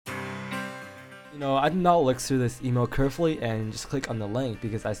I did not look through this email carefully and just click on the link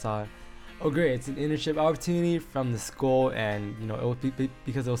because I saw, oh great, it's an internship opportunity from the school, and it will be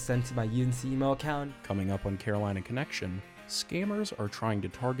because it was sent to my UNC email account. Coming up on Carolina Connection, scammers are trying to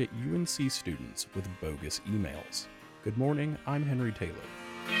target UNC students with bogus emails. Good morning, I'm Henry Taylor.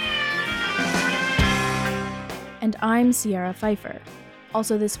 And I'm Sierra Pfeiffer.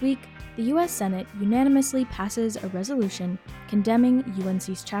 Also this week, the U.S. Senate unanimously passes a resolution condemning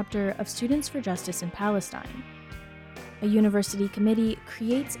UNC's chapter of Students for Justice in Palestine. A university committee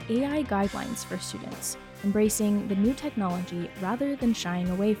creates AI guidelines for students, embracing the new technology rather than shying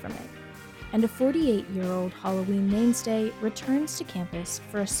away from it. And a 48-year-old Halloween mainstay returns to campus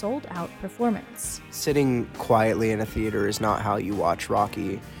for a sold-out performance. Sitting quietly in a theater is not how you watch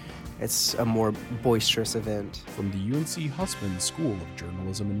Rocky. It's a more boisterous event. From the UNC Hussman School of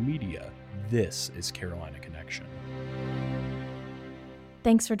Journalism and Media, this is Carolina Connection.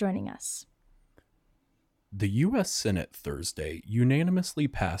 Thanks for joining us. The U.S. Senate Thursday unanimously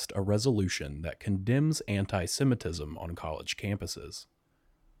passed a resolution that condemns anti-Semitism on college campuses.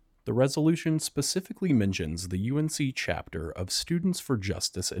 The resolution specifically mentions the UNC chapter of Students for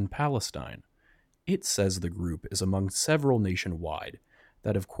Justice in Palestine. It says the group is among several nationwide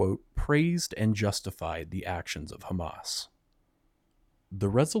that have, quote, praised and justified the actions of Hamas. The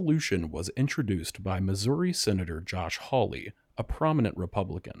resolution was introduced by Missouri Senator Josh Hawley, a prominent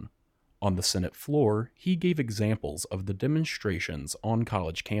Republican. On the Senate floor, he gave examples of the demonstrations on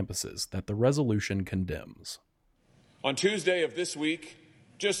college campuses that the resolution condemns. On Tuesday of this week,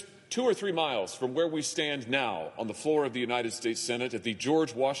 just 2 or 3 miles from where we stand now on the floor of the United States Senate at the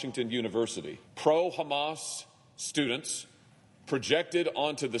George Washington University, pro-Hamas students projected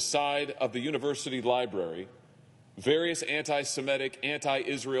onto the side of the university library various anti-Semitic,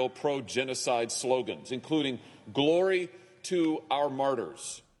 anti-Israel, pro-genocide slogans, including "Glory to our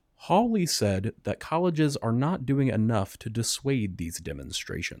martyrs." Hawley said that colleges are not doing enough to dissuade these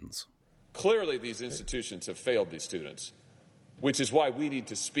demonstrations. Clearly, these institutions have failed these students, which is why we need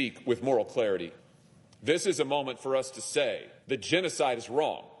to speak with moral clarity. This is a moment for us to say that genocide is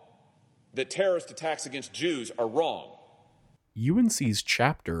wrong, that terrorist attacks against Jews are wrong. UNC's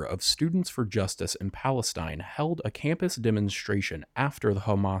chapter of Students for Justice in Palestine held a campus demonstration after the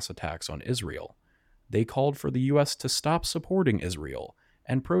Hamas attacks on Israel. They called for the U.S. to stop supporting Israel,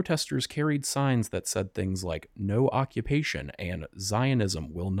 and protesters carried signs that said things like "No occupation" and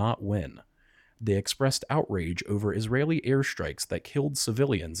 "Zionism will not win." They expressed outrage over Israeli airstrikes that killed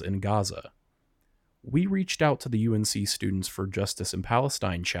civilians in Gaza. We reached out to the UNC Students for Justice in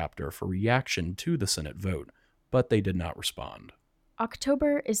Palestine chapter for reaction to the Senate vote, but they did not respond.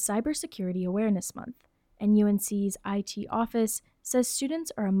 October is Cybersecurity Awareness Month, and UNC's IT office says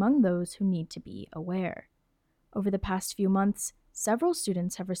students are among those who need to be aware. Over the past few months, several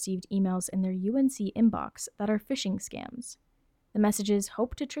students have received emails in their UNC inbox that are phishing scams. The messages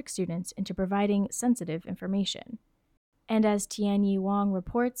hope to trick students into providing sensitive information. And as Tianyi Wang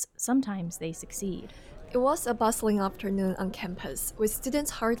reports, sometimes they succeed. It was a bustling afternoon on campus, with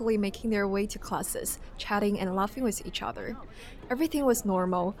students hurriedly making their way to classes, chatting and laughing with each other. Everything was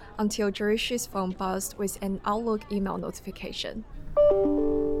normal until Jerishi's phone buzzed with an Outlook email notification.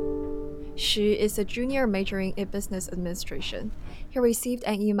 Xu is a junior majoring in business administration. He received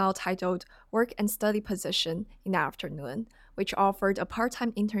an email titled Work and Study Position in the afternoon, which offered a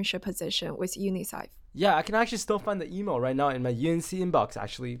part-time internship position with UNICEF. Yeah, I can actually still find the email right now in my UNC inbox,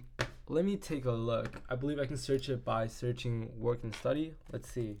 actually. Let me take a look. I believe I can search it by searching work and study. Let's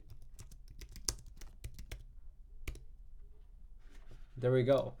see. There we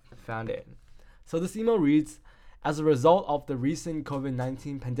go. Found it. So this email reads, as a result of the recent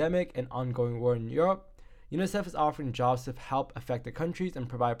COVID-19 pandemic and ongoing war in Europe, UNICEF is offering jobs to help affected countries and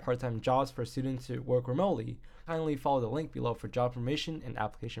provide part-time jobs for students to work remotely. Kindly follow the link below for job information and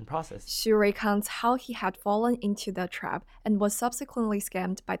application process. Xu recounts how he had fallen into the trap and was subsequently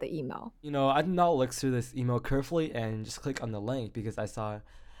scammed by the email. I did not look through this email carefully and just click on the link because I saw,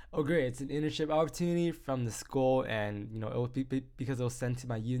 oh great, it's an internship opportunity from the school, and it will be because it was sent to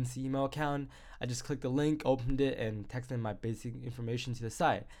my UNC email account. I just clicked the link, opened it, and texted my basic information to the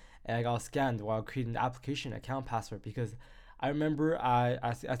site. And I got scammed while creating the application account password because I remember I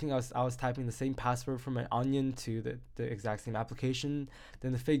think I was typing the same password from an onion to the exact same application.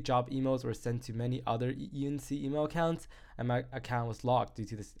 Then the fake job emails were sent to many other UNC email accounts, and my account was locked due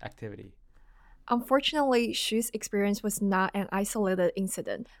to this activity. Unfortunately, Xu's experience was not an isolated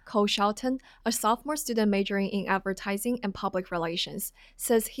incident. Cole Shelton, a sophomore student majoring in advertising and public relations,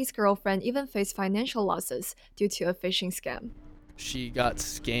 says his girlfriend even faced financial losses due to a phishing scam. She got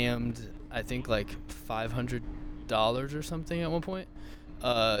scammed, I think like $500 or something at one point.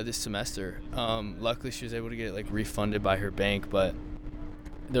 This semester. Luckily, she was able to get it refunded by her bank, but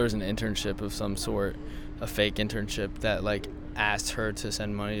there was an internship of some sort, a fake internship that asked her to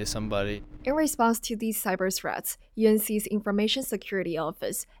send money to somebody. In response to these cyber threats, UNC's Information Security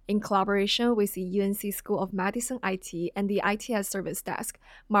Office, in collaboration with the UNC School of Medicine IT and the ITS Service Desk,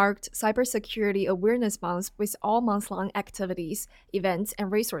 marked Cybersecurity Awareness Month with all month-long activities, events,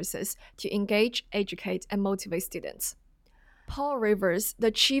 and resources to engage, educate, and motivate students. Paul Rivers, the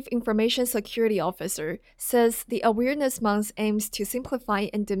Chief Information Security Officer, says the Awareness Month aims to simplify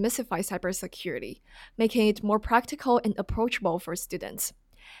and demystify cybersecurity, making it more practical and approachable for students.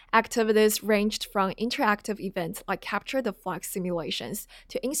 Activities ranged from interactive events like Capture the Flag simulations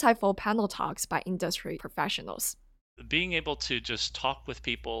to insightful panel talks by industry professionals. Being able to just talk with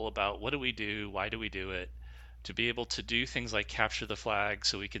people about what do we do, why do we do it, to be able to do things like Capture the Flag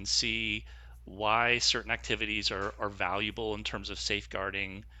so we can see why certain activities are valuable in terms of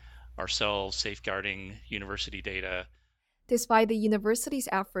safeguarding ourselves, safeguarding university data. Despite the university's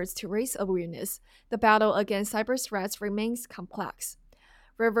efforts to raise awareness, the battle against cyber threats remains complex.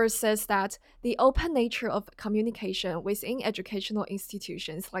 Rivers says that the open nature of communication within educational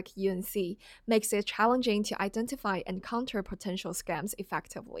institutions like UNC makes it challenging to identify and counter potential scams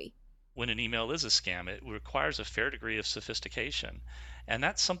effectively. When an email is a scam, it requires a fair degree of sophistication. And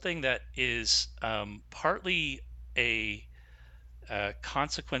that's something that is partly a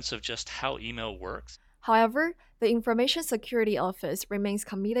consequence of just how email works. However, the Information Security Office remains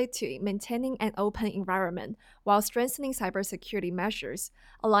committed to maintaining an open environment while strengthening cybersecurity measures,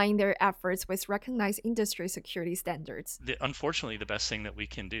 aligning their efforts with recognized industry security standards. Unfortunately, the best thing that we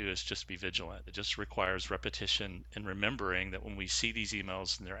can do is just be vigilant. It just requires repetition and remembering that when we see these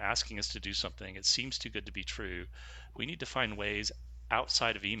emails and they're asking us to do something, it seems too good to be true. We need to find ways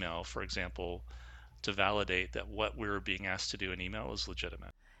outside of email, for example, to validate that what we're being asked to do in email is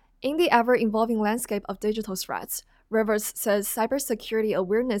legitimate. In the ever-evolving landscape of digital threats, Rivers says Cybersecurity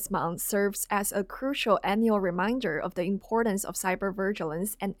Awareness Month serves as a crucial annual reminder of the importance of cyber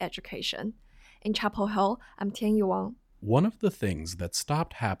vigilance and education. In Chapel Hill, I'm Tianyu Wang. One of the things that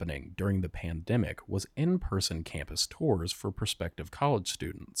stopped happening during the pandemic was in-person campus tours for prospective college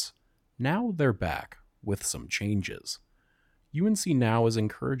students. Now they're back, with some changes. UNC now is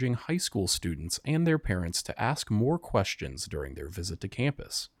encouraging high school students and their parents to ask more questions during their visit to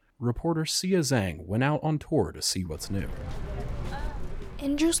campus. Reporter Sia Zhang went out on tour to see what's new.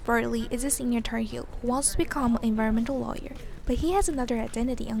 Andrew Spartley is a senior Tar Heel who wants to become an environmental lawyer, but he has another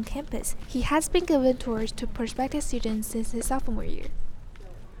identity on campus. He has been giving tours to prospective students since his sophomore year.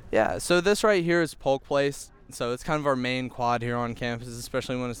 Yeah, so this right here is Polk Place. So it's kind of our main quad here on campus,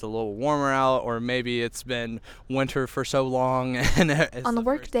 especially when it's a little warmer out or maybe it's been winter for so long. On the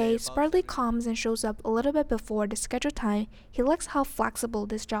work day, Spartley comes and shows up a little bit before the scheduled time. He likes how flexible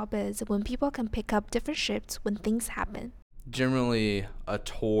this job is when people can pick up different shifts when things happen. Generally, a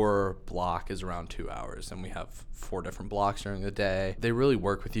tour block is around 2 hours, and we have 4 different blocks during the day. They really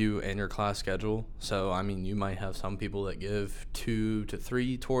work with you and your class schedule. So, you might have some people that give 2 to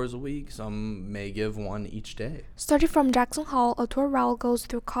 3 tours a week. Some may give 1 each day. Starting from Jackson Hall, a tour route goes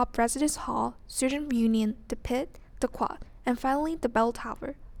through Cobb Residence Hall, Student Union, the Pit, the Quad, and finally the Bell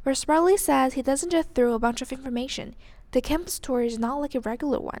Tower, where Spartley says he doesn't just throw a bunch of information. The campus tour is not like a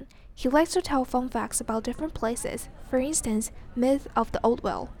regular one. He likes to tell fun facts about different places. For instance, myth of the Old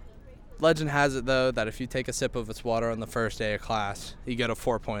Well. Legend has it, though, that if you take a sip of its water on the first day of class, you get a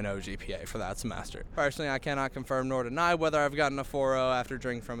 4.0 GPA for that semester. Personally, I cannot confirm nor deny whether I've gotten a 4.0 after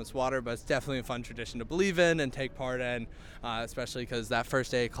drinking from its water, but it's definitely a fun tradition to believe in and take part in, especially because that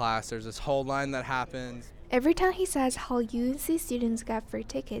first day of class, there's this whole line that happens. Every time he says how UNC students get free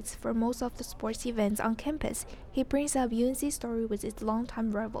tickets for most of the sports events on campus, he brings up UNC's story with its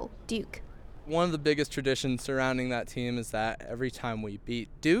longtime rival, Duke. One of the biggest traditions surrounding that team is that every time we beat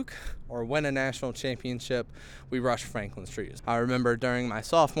Duke or win a national championship, we rush Franklin Street. I remember during my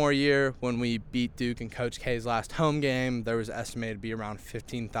sophomore year when we beat Duke in Coach K's last home game, there was estimated to be around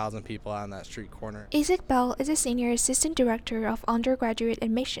 15,000 people out on that street corner. Isaac Bell is a senior assistant director of undergraduate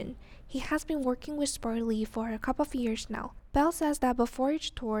admission. He has been working with Spartley for a couple of years now. Bell says that before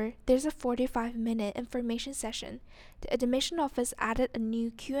each tour, there's a 45-minute information session. The admission office added a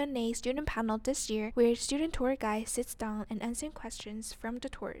new Q&A student panel this year where student tour guide sits down and answers questions from the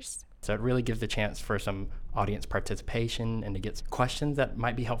tours. So it really gives the chance for some audience participation and to get questions that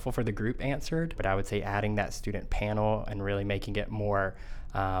might be helpful for the group answered. But I would say adding that student panel and really making it more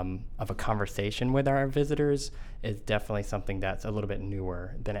of a conversation with our visitors is definitely something that's a little bit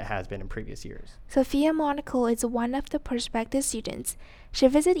newer than it has been in previous years. Sophia Monaco is one of the prospective students. She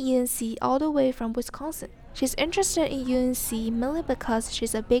visited UNC all the way from Wisconsin. She's interested in UNC mainly because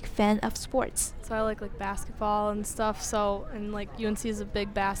she's a big fan of sports. So I like basketball and stuff, and UNC is a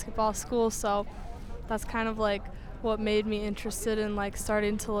big basketball school, so that's kind of what made me interested in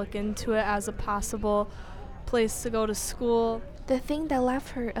starting to look into it as a possible place to go to school. The thing that left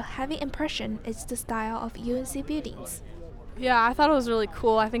her a heavy impression is the style of UNC buildings. Yeah, I thought it was really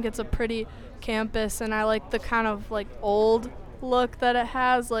cool. I think it's a pretty campus, and I like the kind of old look that it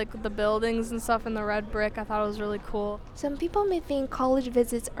has, the buildings and stuff and the red brick. I thought it was really cool. Some people may think college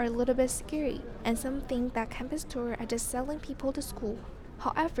visits are a little bit scary, and some think that campus tours are just selling people to school.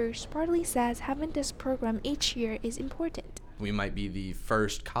 However, Spartley says having this program each year is important. We might be the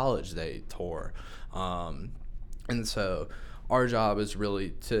first college day tour, and so our job is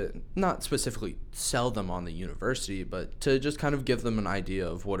really to not specifically sell them on the university, but to just kind of give them an idea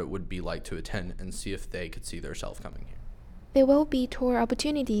of what it would be like to attend and see if they could see themselves coming here. There will be tour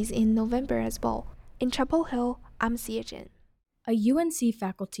opportunities in November as well. In Chapel Hill, I'm Sia Jin. A UNC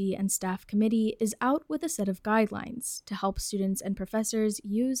faculty and staff committee is out with a set of guidelines to help students and professors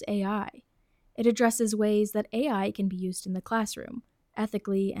use AI. It addresses ways that AI can be used in the classroom,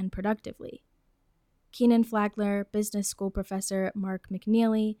 ethically and productively. Keenan Flagler, business school professor Mark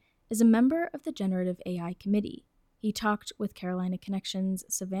McNeely, is a member of the Generative AI Committee. He talked with Carolina Connections'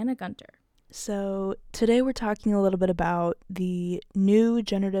 Savannah Gunter. So today we're talking a little bit about the new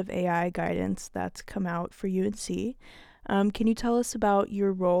generative AI guidance that's come out for UNC. Can you tell us about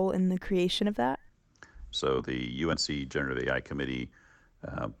your role in the creation of that? So the UNC Generative AI Committee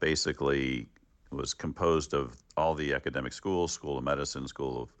basically was composed of all the academic schools, School of Medicine,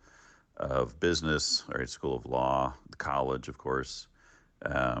 School of Business, right, School of Law, the college, of course.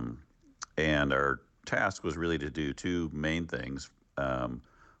 And our task was really to do two main things.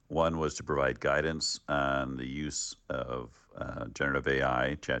 One was to provide guidance on the use of generative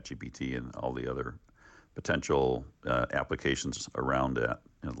AI, ChatGPT, and all the other potential applications around it,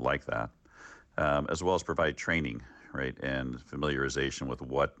 like that, as well as provide training, right, and familiarization with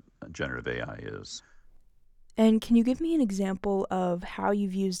what generative AI is. And can you give me an example of how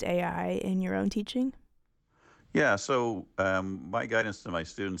you've used AI in your own teaching? Yeah, so my guidance to my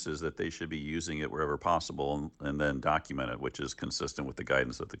students is that they should be using it wherever possible and then document it, which is consistent with the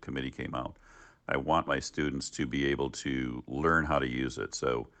guidance that the committee came out. I want my students to be able to learn how to use it.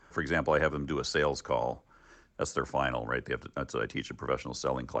 So, for example, I have them do a sales call. That's their final, right? That's what I teach a professional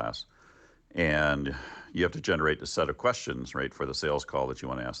selling class. And you have to generate a set of questions, right, for the sales call that you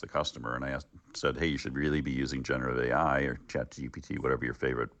want to ask the customer. And I said, hey, you should really be using generative AI or ChatGPT, whatever your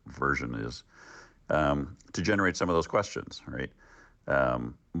favorite version is, to generate some of those questions, right?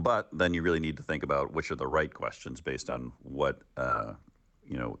 But then you really need to think about which are the right questions based on what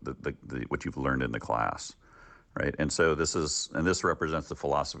what you've learned in the class, right? And so this represents the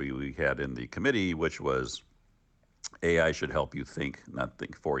philosophy we had in the committee, which was AI should help you think, not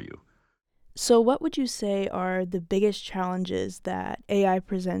think for you. So what would you say are the biggest challenges that AI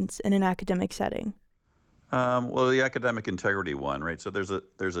presents in an academic setting? Well, the academic integrity one, right? So there's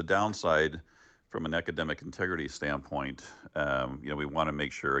a downside from an academic integrity standpoint. We want to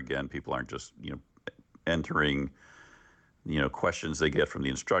make sure, again, people aren't just entering questions they get from the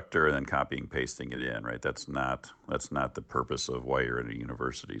instructor and then copying pasting it in, right? That's not the purpose of why you're at a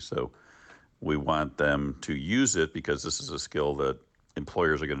university. So we want them to use it because this is a skill that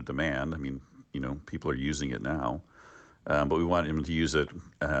employers are going to demand. I mean, people are using it now, but we want them to use it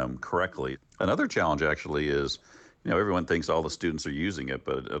correctly. Another challenge actually is, everyone thinks all the students are using it,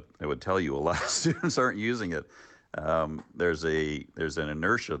 but I would tell you a lot of students aren't using it. There's an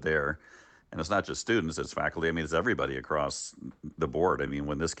inertia there, and it's not just students, it's faculty. I mean, it's everybody across the board. I mean,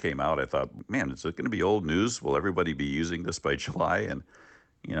 when this came out, I thought, man, is it going to be old news? Will everybody be using this by July? And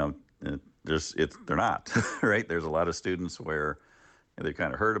they're not, right? There's a lot of students where they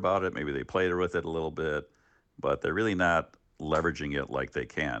kind of heard about it, maybe they played with it a little bit, but they're really not leveraging it like they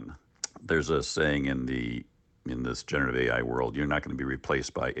can. There's a saying in this generative AI world, you're not going to be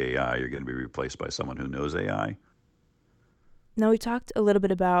replaced by AI, you're going to be replaced by someone who knows AI. Now, we talked a little bit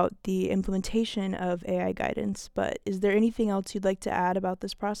about the implementation of AI guidance, but is there anything else you'd like to add about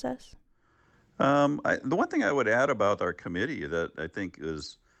this process? The one thing I would add about our committee that I think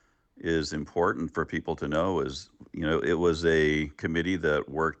is important for people to know is, it was a committee that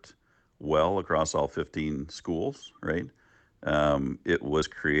worked well across all 15 schools, right? It was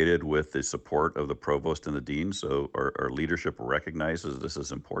created with the support of the provost and the dean, so our leadership recognizes this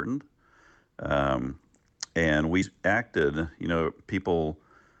is important. And we acted, people,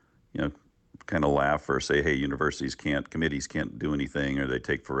 kind of laugh or say, hey, committees can't do anything, or they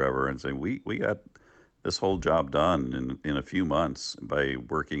take forever, and say, we got this whole job done in a few months by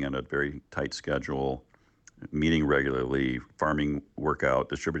working on a very tight schedule, meeting regularly,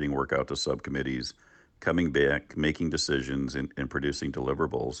 distributing work out to subcommittees, coming back, making decisions, and producing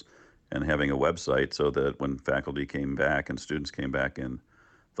deliverables, and having a website so that when faculty came back and students came back in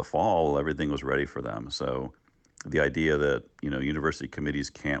the fall, everything was ready for them. So the idea that university committees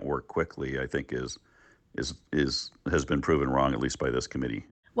can't work quickly, I think, has been proven wrong, at least by this committee.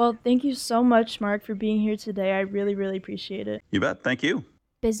 Well, thank you so much, Mark, for being here today. I really, really appreciate it. You bet. Thank you.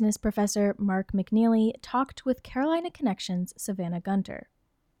 Business professor Mark McNeely talked with Carolina Connection's Savannah Gunter.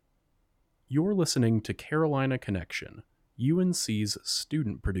 You're listening to Carolina Connection, UNC's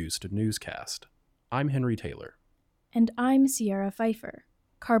student-produced newscast. I'm Henry Taylor. And I'm Sierra Pfeiffer.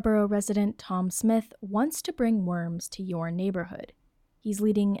 Carrboro resident Tom Smith wants to bring worms to your neighborhood. He's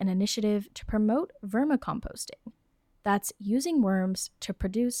leading an initiative to promote vermicomposting. That's using worms to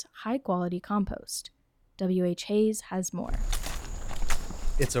produce high-quality compost. W.H. Hayes has more.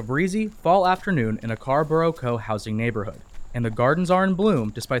 It's a breezy fall afternoon in a Carrboro co-housing neighborhood, and the gardens are in bloom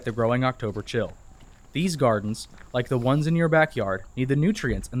despite the growing October chill. These gardens, like the ones in your backyard, need the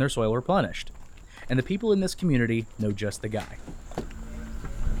nutrients in their soil replenished. And the people in this community know just the guy.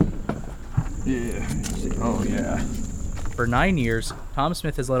 Yeah. Oh, yeah. For 9 years, Tom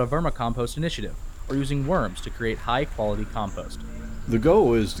Smith has led a vermicompost initiative, or using worms to create high-quality compost. The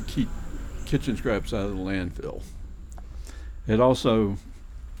goal is to keep kitchen scraps out of the landfill. It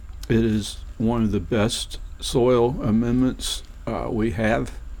is one of the best soil amendments we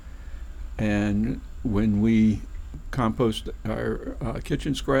have, and when we compost our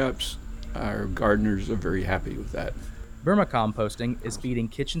kitchen scraps, our gardeners are very happy with that. Vermicomposting is feeding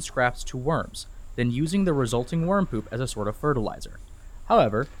kitchen scraps to worms, then using the resulting worm poop as a sort of fertilizer.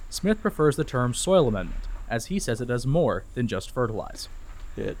 However, Smith prefers the term soil amendment, as he says it does more than just fertilize.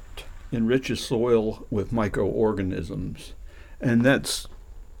 It enriches soil with microorganisms, and that's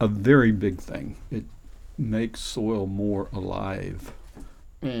a very big thing. It makes soil more alive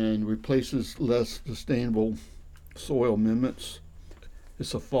and replaces less sustainable soil amendments.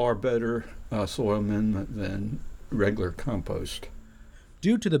 It's a far better soil amendment than regular compost.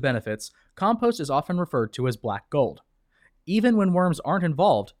 Due to the benefits, compost is often referred to as black gold. Even when worms aren't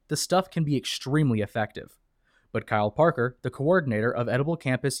involved, the stuff can be extremely effective. But Kyle Parker, the coordinator of Edible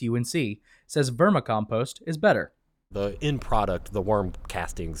Campus UNC, says vermicompost is better. The end product, the worm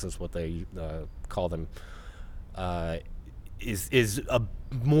castings is what they call them, is a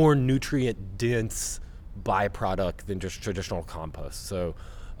more nutrient-dense byproduct than just traditional compost. So,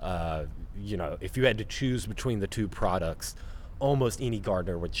 if you had to choose between the two products, almost any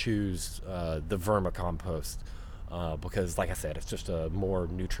gardener would choose the vermicompost because, like I said, it's just a more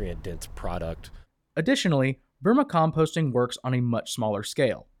nutrient-dense product. Additionally, vermicomposting works on a much smaller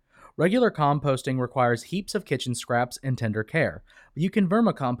scale. Regular composting requires heaps of kitchen scraps and tender care, but you can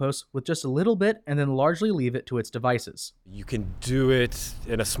vermicompost with just a little bit and then largely leave it to its devices. You can do it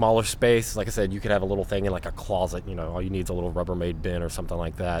in a smaller space. Like I said, you could have a little thing in like a closet, all you need is a little Rubbermaid bin or something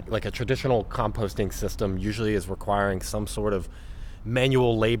like that. Like a traditional composting system usually is requiring some sort of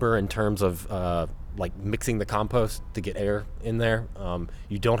manual labor in terms of like mixing the compost to get air in there.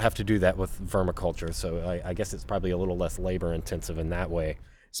 You don't have to do that with vermiculture, so I guess it's probably a little less labor intensive in that way.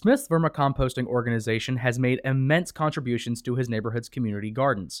 Smith's vermicomposting organization has made immense contributions to his neighborhood's community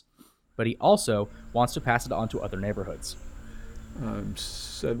gardens, but he also wants to pass it on to other neighborhoods. I'm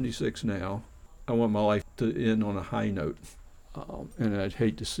 76 now. I want my life to end on a high note, and I'd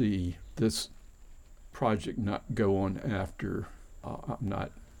hate to see this project not go on after I'm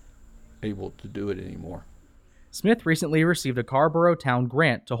not able to do it anymore. Smith recently received a Carrboro Town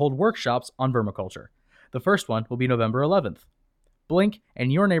grant to hold workshops on vermiculture. The first one will be November 11th. Blink,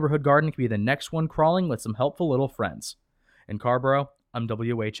 and your neighborhood garden can be the next one crawling with some helpful little friends. In Carrboro, I'm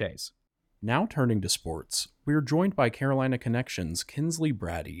W.H. Hayes. Now turning to sports, we are joined by Carolina Connection's Kinsley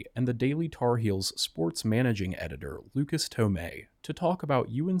Brady and the Daily Tar Heels sports managing editor Lucas Tomei to talk about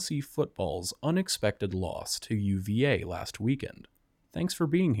UNC football's unexpected loss to UVA last weekend. Thanks for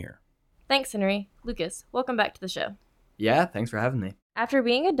being here. Thanks, Henry. Lucas, welcome back to the show. Yeah, thanks for having me. After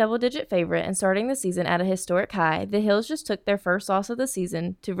being a double-digit favorite and starting the season at a historic high, the Heels just took their first loss of the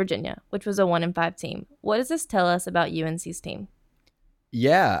season to Virginia, which was a 1-5 team. What does this tell us about UNC's team?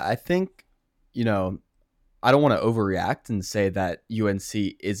 Yeah, I think, I don't want to overreact and say that UNC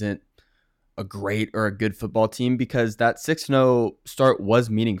isn't a great or a good football team because that 6-0 start was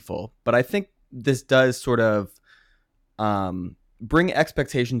meaningful. But I think this does sort of bring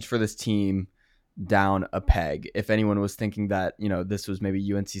expectations for this team down a peg. If anyone was thinking that, this was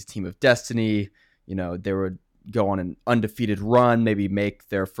maybe UNC's team of destiny, they would go on an undefeated run, maybe make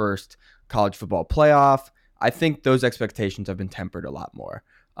their first college football playoff, I think those expectations have been tempered a lot more.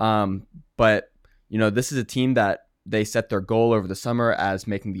 But this is a team that they set their goal over the summer as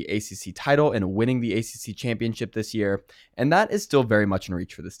making the ACC title and winning the ACC championship this year, and that is still very much in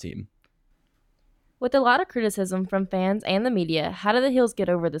reach for this team. With a lot of criticism from fans and the media, how did the Heels get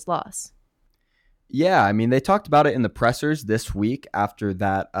over this loss? Yeah, I mean, they talked about it in the pressers this week after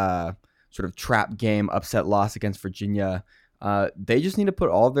that sort of trap game upset loss against Virginia. They just need to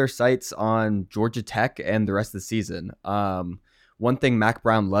put all of their sights on Georgia Tech and the rest of the season. One thing Mack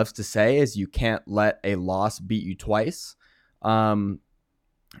Brown loves to say is you can't let a loss beat you twice. And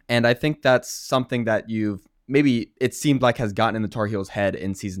I think that's something that it seemed like has gotten in the Tar Heels' head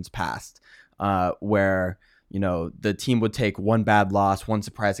in seasons past, where, the team would take one bad loss, one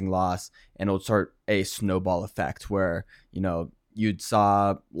surprising loss, and it would start a snowball effect where, you'd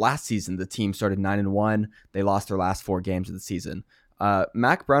saw last season, the team started 9-1. They lost their last 4 games of the season.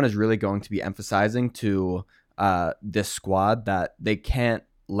 Mack Brown is really going to be emphasizing to this squad that they can't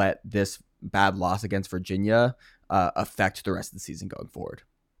let this bad loss against Virginia affect the rest of the season going forward.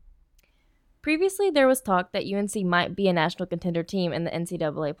 Previously, there was talk that UNC might be a national contender team in the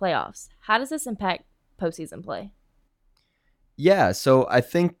NCAA playoffs. How does this impact postseason play? Yeah, so I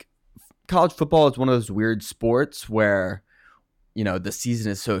think college football is one of those weird sports where, the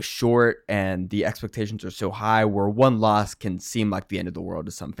season is so short and the expectations are so high where one loss can seem like the end of the world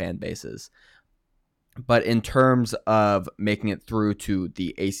to some fan bases. But in terms of making it through to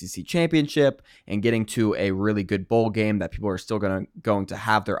the ACC championship and getting to a really good bowl game that people are still going to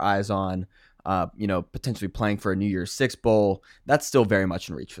have their eyes on, potentially playing for a New Year's Six bowl, that's still very much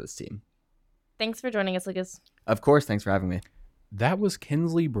in reach for this team. Thanks for joining us, Lucas. Of course, thanks for having me. That was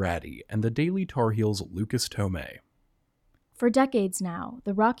Kinsley Brady and the Daily Tar Heels' Lucas Tomei. For decades now,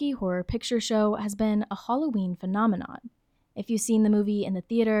 the Rocky Horror Picture Show has been a Halloween phenomenon. If you've seen the movie in the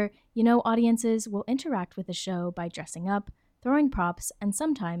theater, audiences will interact with the show by dressing up, throwing props, and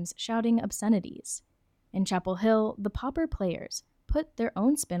sometimes shouting obscenities. In Chapel Hill, the Pauper players put their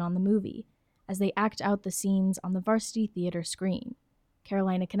own spin on the movie as they act out the scenes on the Varsity Theater screen.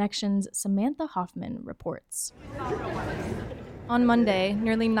 Carolina Connections' Samantha Hoffman reports. On Monday,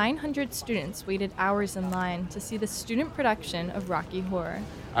 nearly 900 students waited hours in line to see the student production of Rocky Horror.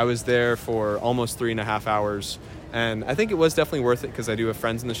 I was there for almost 3.5 hours, and I think it was definitely worth it because I do have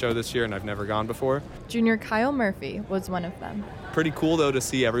friends in the show this year and I've never gone before. Junior Kyle Murphy was one of them. Pretty cool, though, to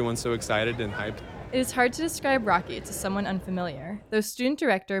see everyone so excited and hyped. It is hard to describe Rocky to someone unfamiliar, though student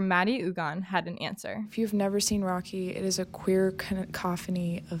director Maddie Ugon had an answer. If you've never seen Rocky, it is a queer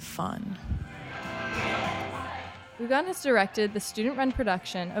cacophony of fun. Ugon has directed the student-run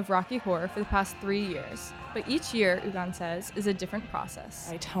production of Rocky Horror for the past 3 years, but each year, Ugon says, is a different process.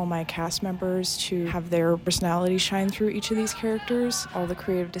 I tell my cast members to have their personality shine through each of these characters, all the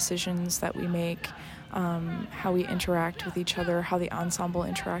creative decisions that we make, how we interact with each other, how the ensemble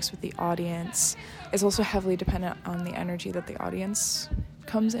interacts with the audience. It's also heavily dependent on the energy that the audience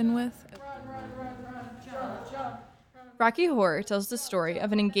comes in with. Rocky Horror tells the story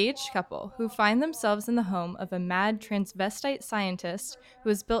of an engaged couple who find themselves in the home of a mad transvestite scientist who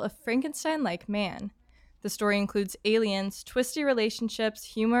has built a Frankenstein-like man. The story includes aliens, twisty relationships,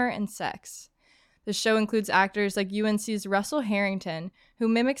 humor, and sex. The show includes actors like UNC's Russell Harrington, who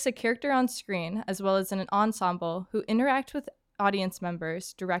mimics a character on screen, as well as an ensemble who interact with audience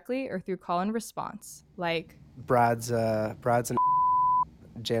members directly or through call and response, like Brad's an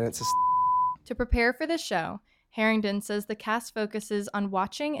Janet's a To prepare for the show, Harrington says the cast focuses on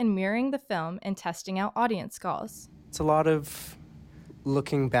watching and mirroring the film and testing out audience calls. It's a lot of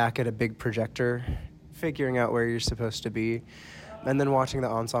looking back at a big projector, figuring out where you're supposed to be, and then watching the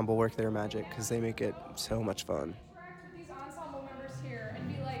ensemble work their magic because they make it so much fun.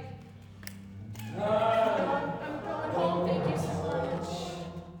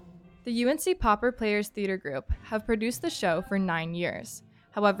 The UNC Pauper Players Theater Group have produced the show for 9 years.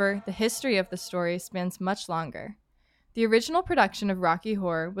 However, the history of the story spans much longer. The original production of Rocky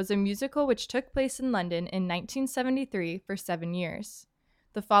Horror was a musical which took place in London in 1973 for 7 years.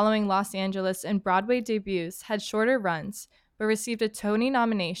 The following Los Angeles and Broadway debuts had shorter runs, but received a Tony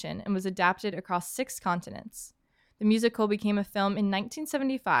nomination and was adapted across 6 continents. The musical became a film in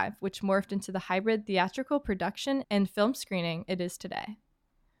 1975, which morphed into the hybrid theatrical production and film screening it is today.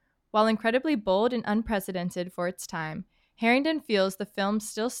 While incredibly bold and unprecedented for its time, Harrington feels the film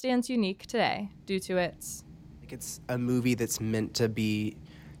still stands unique today due to its... It's a movie that's meant to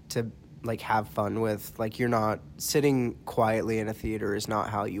have fun with. Like, you're not sitting quietly in a theater is not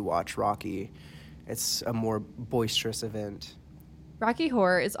how you watch Rocky. It's a more boisterous event. Rocky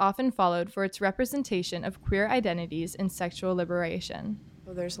Horror is often followed for its representation of queer identities and sexual liberation.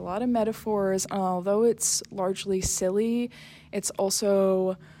 So there's a lot of metaphors. Although it's largely silly, it's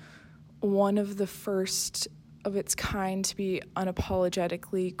also one of the first of its kind to be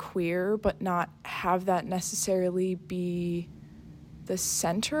unapologetically queer, but not have that necessarily be the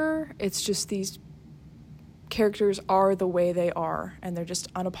center. It's just these characters are the way they are, and they're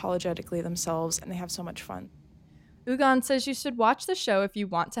just unapologetically themselves, and they have so much fun. Ugan says you should watch the show if you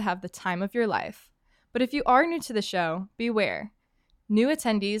want to have the time of your life. But if you are new to the show, beware. New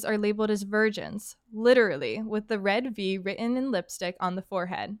attendees are labeled as virgins, literally, with the red V written in lipstick on the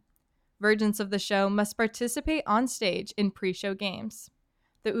forehead. Virgins of the show must participate on stage in pre-show games.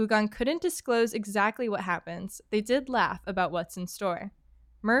 The Ugan couldn't disclose exactly what happens. They did laugh about what's in store.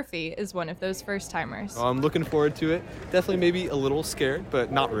 Murphy is one of those first-timers. I'm looking forward to it. Definitely maybe a little scared,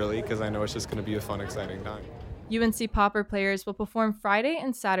 but not really, because I know it's just going to be a fun, exciting time. UNC Popper players will perform Friday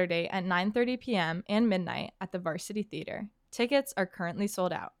and Saturday at 9:30 p.m. and midnight at the Varsity Theater. Tickets are currently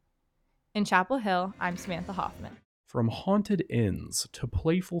sold out. In Chapel Hill, I'm Samantha Hoffman. From haunted inns to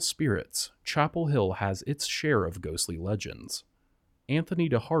playful spirits, Chapel Hill has its share of ghostly legends. Anthony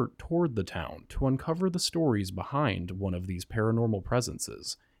DeHart toured the town to uncover the stories behind one of these paranormal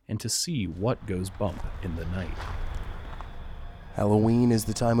presences and to see what goes bump in the night. Halloween is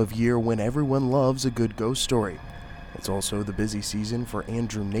the time of year when everyone loves a good ghost story. It's also the busy season for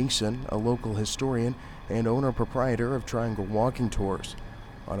Andrew Nason, a local historian and owner-proprietor of Triangle Walking Tours.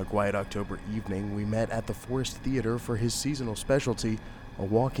 On a quiet October evening, we met at the Forest Theater for his seasonal specialty, a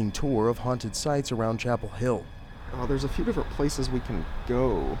walking tour of haunted sites around Chapel Hill. There's a few different places we can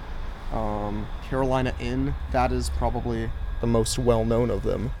go. Carolina Inn, that is probably the most well-known of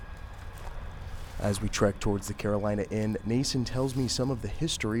them. As we trek towards the Carolina Inn, Nason tells me some of the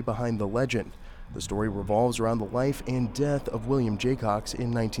history behind the legend. The story revolves around the life and death of William Jaycox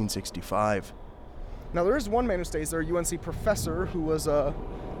in 1965. Now, there is one man who stays there, a UNC professor who was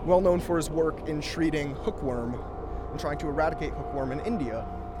well known for his work in treating hookworm and trying to eradicate hookworm in India.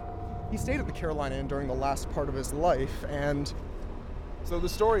 He stayed at the Carolina Inn during the last part of his life, and so the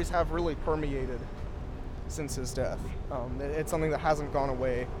stories have really permeated since his death. It's something that hasn't gone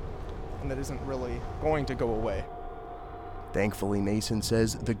away and that isn't really going to go away. Thankfully, Nason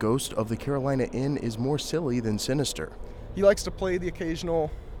says the ghost of the Carolina Inn is more silly than sinister. He likes to play the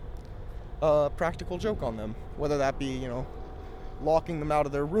occasional practical joke on them, whether that be, locking them out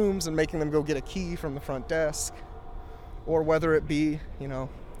of their rooms and making them go get a key from the front desk, or whether it be,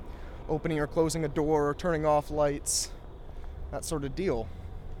 opening or closing a door or turning off lights, that sort of deal.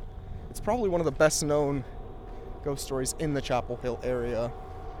 It's probably one of the best known ghost stories in the Chapel Hill area.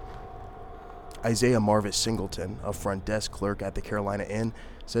 Isaiah Marvis Singleton, a front desk clerk at the Carolina Inn,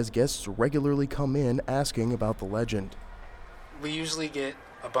 says guests regularly come in asking about the legend. We usually get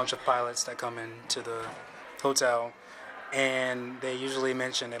a bunch of pilots that come into the hotel, and they usually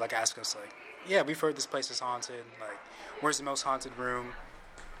mention, they ask us yeah, we've heard this place is haunted, where's the most haunted room?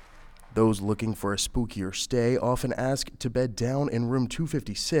 Those looking for a spookier stay often ask to bed down in room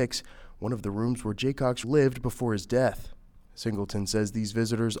 256, one of the rooms where Jaycox lived before his death. Singleton says these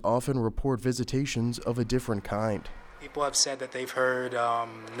visitors often report visitations of a different kind. People have said that they've heard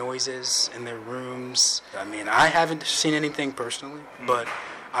noises in their rooms. I haven't seen anything personally, but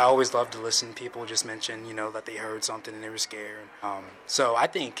I always love to listen. People just mention, that they heard something and they were scared. So I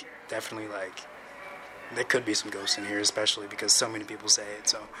think definitely, there could be some ghosts in here, especially because so many people say it,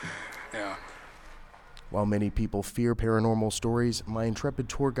 so, yeah. While many people fear paranormal stories, my intrepid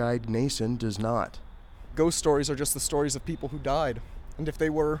tour guide, Nason, does not. Ghost stories are just the stories of people who died. And if they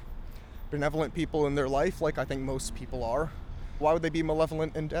were benevolent people in their life, like I think most people are, why would they be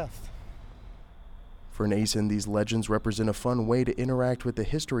malevolent in death? For Nason, these legends represent a fun way to interact with the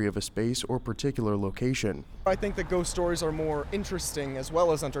history of a space or particular location. I think that ghost stories are more interesting as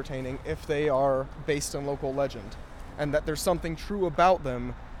well as entertaining if they are based on local legend, and that there's something true about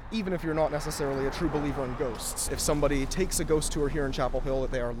them, even if you're not necessarily a true believer in ghosts. If somebody takes a ghost tour here in Chapel Hill,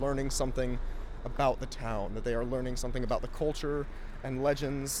 that they are learning something about the town, that they are learning something about the culture and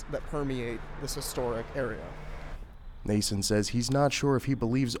legends that permeate this historic area. Nason says he's not sure if he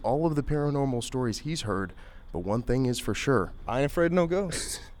believes all of the paranormal stories he's heard, but one thing is for sure. I ain't afraid of no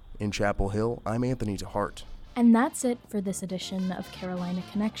ghosts. In Chapel Hill, I'm Anthony DeHart. And that's it for this edition of Carolina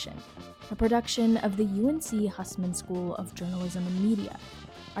Connection, a production of the UNC Hussman School of Journalism and Media.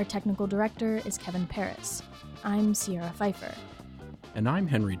 Our technical director is Kevin Paris. I'm Sierra Pfeiffer. And I'm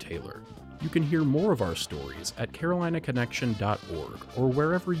Henry Taylor. You can hear more of our stories at carolinaconnection.org or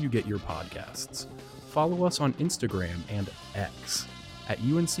wherever you get your podcasts. Follow us on Instagram and X at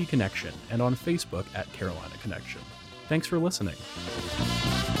UNC Connection and on Facebook at Carolina Connection. Thanks for listening.